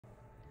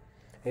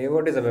Hey,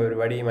 what is up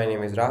everybody? My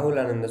name is Rahul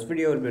and in this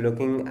video we'll be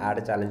looking at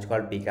a challenge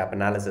called pcap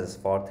analysis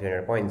for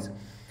 300 points.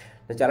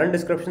 The challenge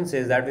description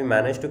says that we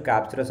managed to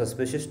capture a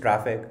suspicious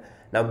traffic.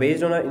 Now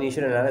based on our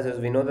initial analysis,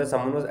 we know that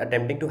someone was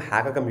attempting to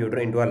hack a computer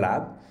into a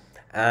lab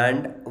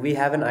and we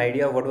have an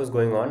idea of what was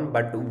going on,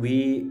 but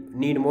we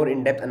need more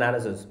in-depth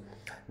analysis.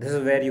 This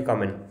is where you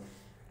come in.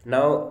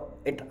 Now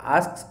it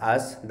asks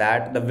us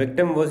that the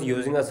victim was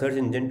using a search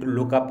engine to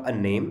look up a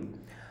name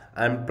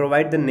and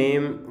provide the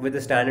name with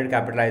the standard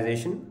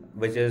capitalization,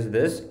 which is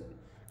this,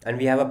 and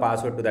we have a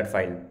password to that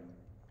file.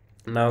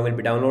 Now we'll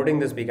be downloading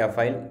this pcap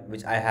file,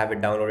 which I have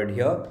it downloaded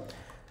here.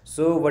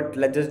 So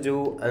let's just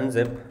do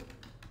unzip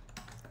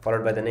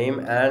followed by the name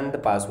and the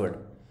password.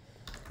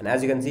 And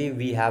as you can see,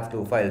 we have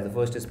two files. The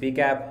first is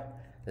pcap,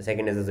 the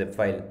second is a zip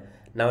file.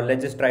 Now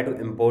let's just try to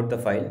import the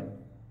file.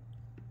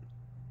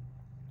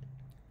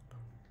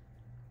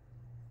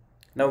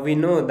 Now we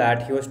know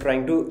that he was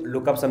trying to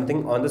look up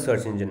something on the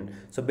search engine.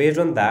 So based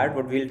on that,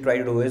 what we'll try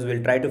to do is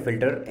we'll try to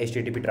filter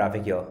HTTP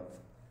traffic here.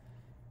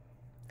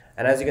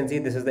 And as you can see,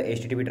 this is the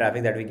HTTP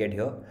traffic that we get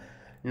here.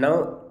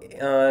 Now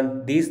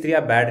these three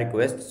are bad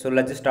requests. So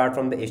let's just start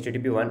from the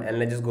HTTP one and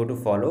let's just go to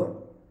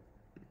follow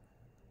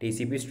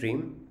TCP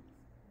stream.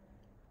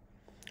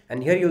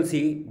 And here you'll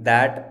see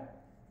that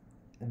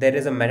there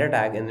is a meta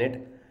tag in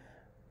it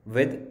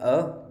with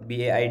a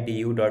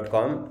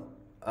baidu.com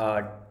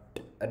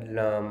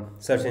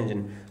search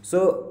engine.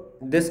 So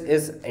this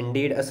is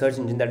indeed a search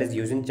engine that is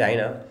used in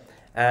China.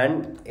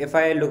 And if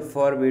I look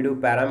for Baidu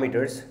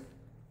parameters,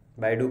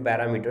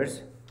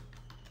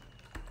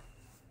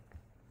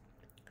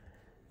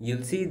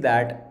 you'll see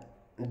that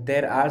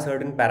there are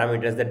certain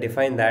parameters that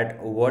define that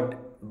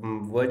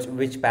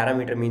which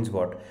parameter means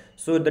what.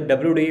 So the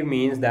WD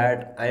means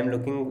that I am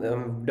looking,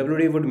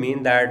 WD would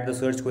mean that the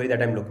search query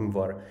that I'm looking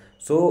for.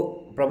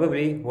 So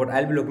probably what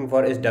I'll be looking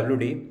for is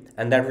WD,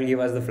 and that will give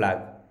us the flag.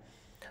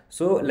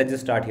 So let's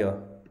just start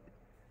here.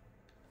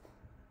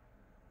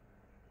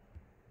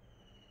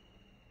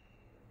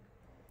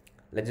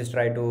 Let's just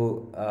try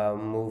to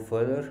move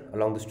further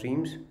along the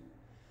streams.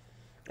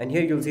 And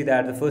here you'll see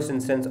that the first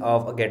instance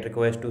of a get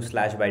request to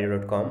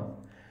 /baidu.com.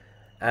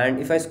 And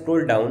if I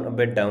scroll down a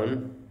bit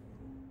down,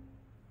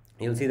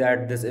 you'll see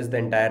that this is the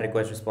entire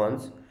request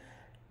response.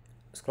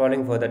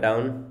 Scrolling further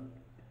down,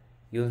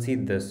 you'll see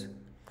this.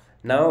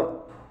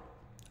 Now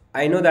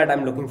I know that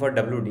I'm looking for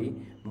WD,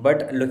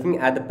 but looking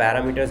at the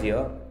parameters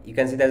here, you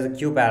can see there's a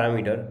Q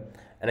parameter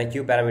and a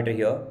Q parameter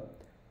here.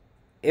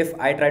 If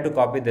I try to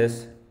copy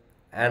this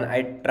and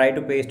I try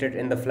to paste it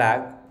in the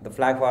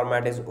flag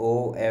format is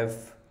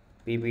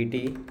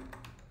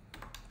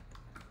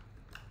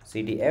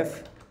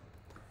OFPPT-CTF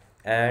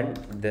and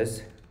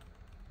this.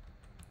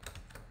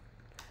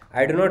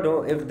 I do not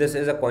know if this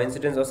is a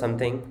coincidence or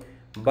something,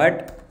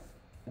 but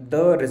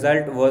the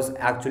result was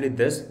actually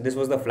this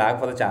was the flag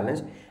for the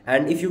challenge.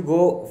 And if you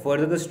go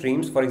further the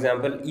streams, for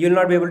example, you'll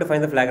not be able to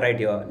find the flag right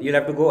here. You'll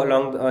have to go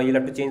along, you'll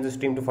have to change the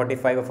stream to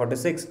 45 or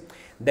 46,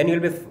 then you'll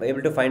be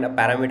able to find a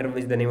parameter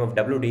with the name of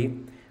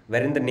WD,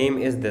 wherein the name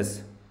is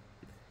this.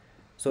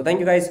 So thank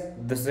you guys,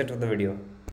 this is it for the video.